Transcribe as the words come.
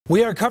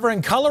We are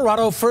covering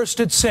Colorado First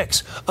at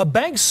 6. A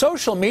bank's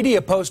social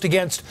media post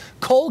against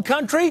coal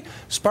country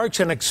sparks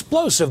an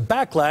explosive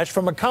backlash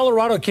from a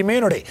Colorado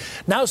community.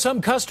 Now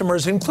some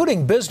customers,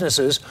 including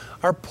businesses,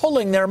 are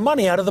pulling their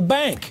money out of the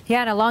bank.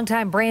 Yeah, and a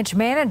longtime branch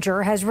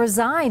manager has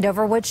resigned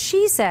over what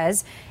she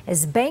says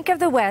is Bank of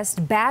the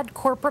West bad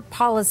corporate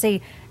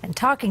policy, and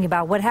talking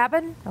about what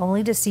happened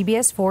only to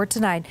CBS 4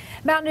 tonight.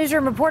 Mountain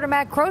Newsroom reporter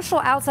Matt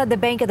Kroschel outside the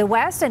Bank of the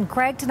West, and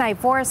Craig tonight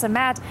for us. And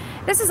Matt,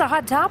 this is a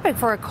hot topic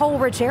for a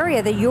coal-rich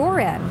area that you're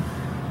in.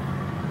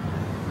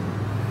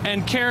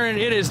 And Karen,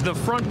 it is the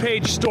front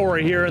page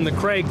story here in the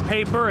Craig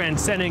paper and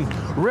sending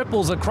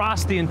ripples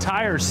across the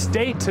entire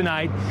state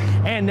tonight.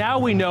 And now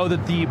we know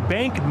that the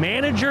bank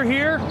manager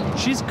here,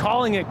 she's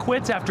calling it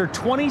quits after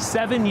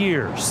 27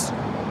 years.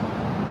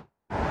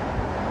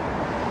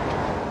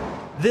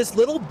 This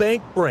little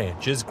bank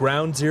branch is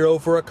ground zero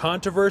for a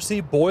controversy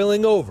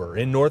boiling over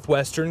in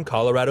northwestern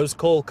Colorado's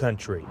coal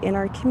country. In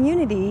our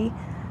community,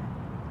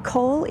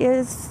 coal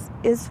is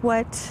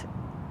what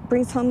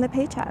brings home the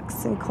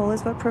paychecks, and coal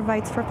is what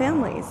provides for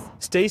families.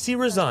 Stacy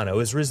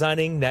Rosano is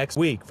resigning next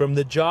week from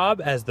the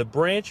job as the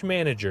branch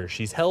manager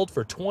she's held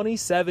for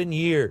 27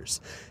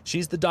 years.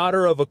 She's the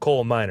daughter of a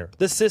coal miner,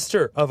 the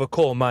sister of a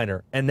coal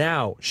miner, and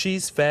now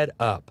she's fed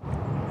up.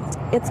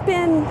 It's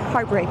been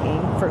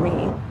heartbreaking for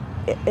me.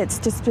 It's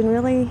just been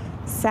really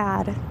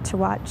sad to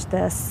watch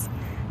this.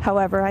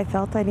 However, I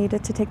felt I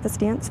needed to take the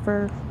stance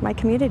for my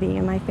community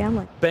and my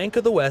family. Bank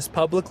of the West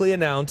publicly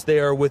announced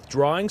they are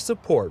withdrawing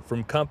support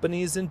from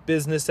companies and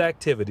business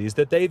activities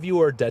that they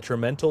view are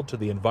detrimental to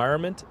the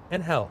environment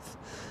and health.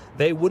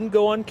 They wouldn't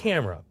go on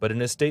camera, but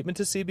in a statement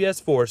to CBS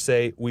 4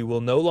 say, "We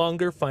will no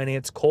longer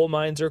finance coal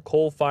mines or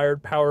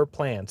coal-fired power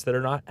plants that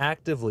are not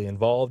actively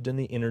involved in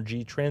the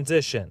energy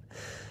transition."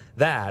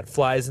 That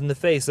flies in the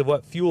face of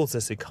what fuels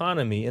this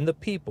economy and the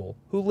people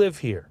who live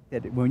here.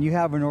 When you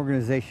have an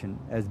organization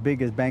as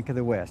big as Bank of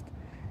the West,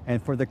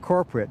 and for the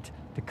corporate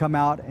to come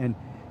out and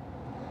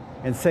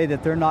say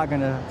that they're not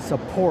going to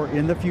support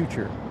in the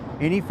future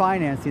any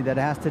financing that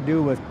has to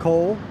do with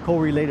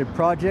coal-related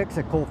projects,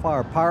 a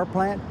coal-fired power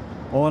plant,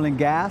 oil and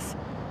gas,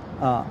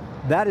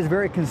 that is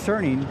very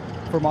concerning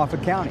for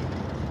Moffat County.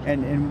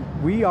 And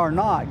we are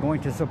not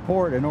going to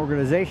support an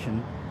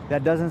organization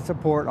that doesn't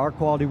support our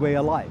quality way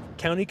of life.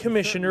 County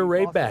Commissioner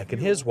Ray Beck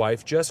and his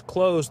wife just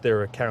closed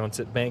their accounts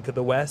at Bank of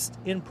the West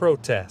in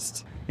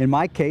protest. In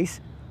my case,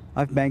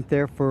 I've banked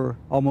there for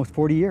almost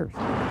 40 years.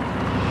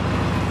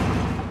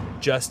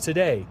 Just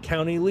today,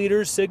 county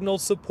leaders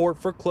signaled support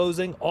for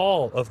closing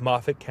all of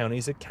Moffat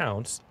County's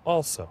accounts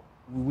also.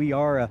 We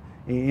are an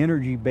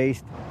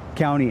energy-based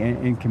county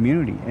and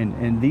community,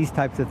 and these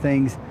types of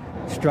things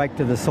strike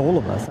to the soul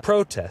of us.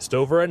 Protest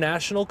over a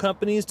national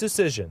company's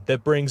decision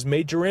that brings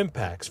major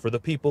impacts for the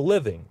people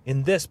living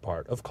in this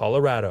part of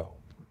Colorado.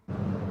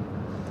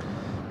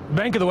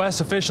 Bank of the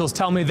West officials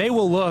tell me they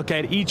will look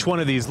at each one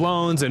of these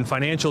loans and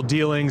financial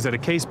dealings at a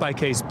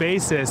case-by-case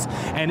basis.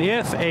 And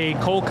if a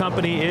coal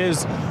company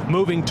is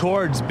moving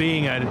towards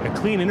being a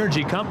clean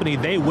energy company,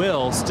 they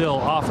will still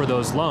offer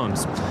those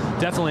loans.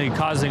 Definitely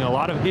causing a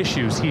lot of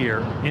issues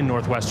here in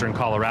northwestern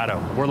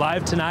Colorado. We're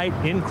live tonight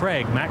in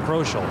Craig. Matt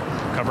Kroschel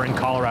covering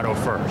Colorado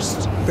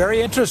First.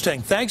 Very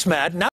interesting. Thanks, Matt. Now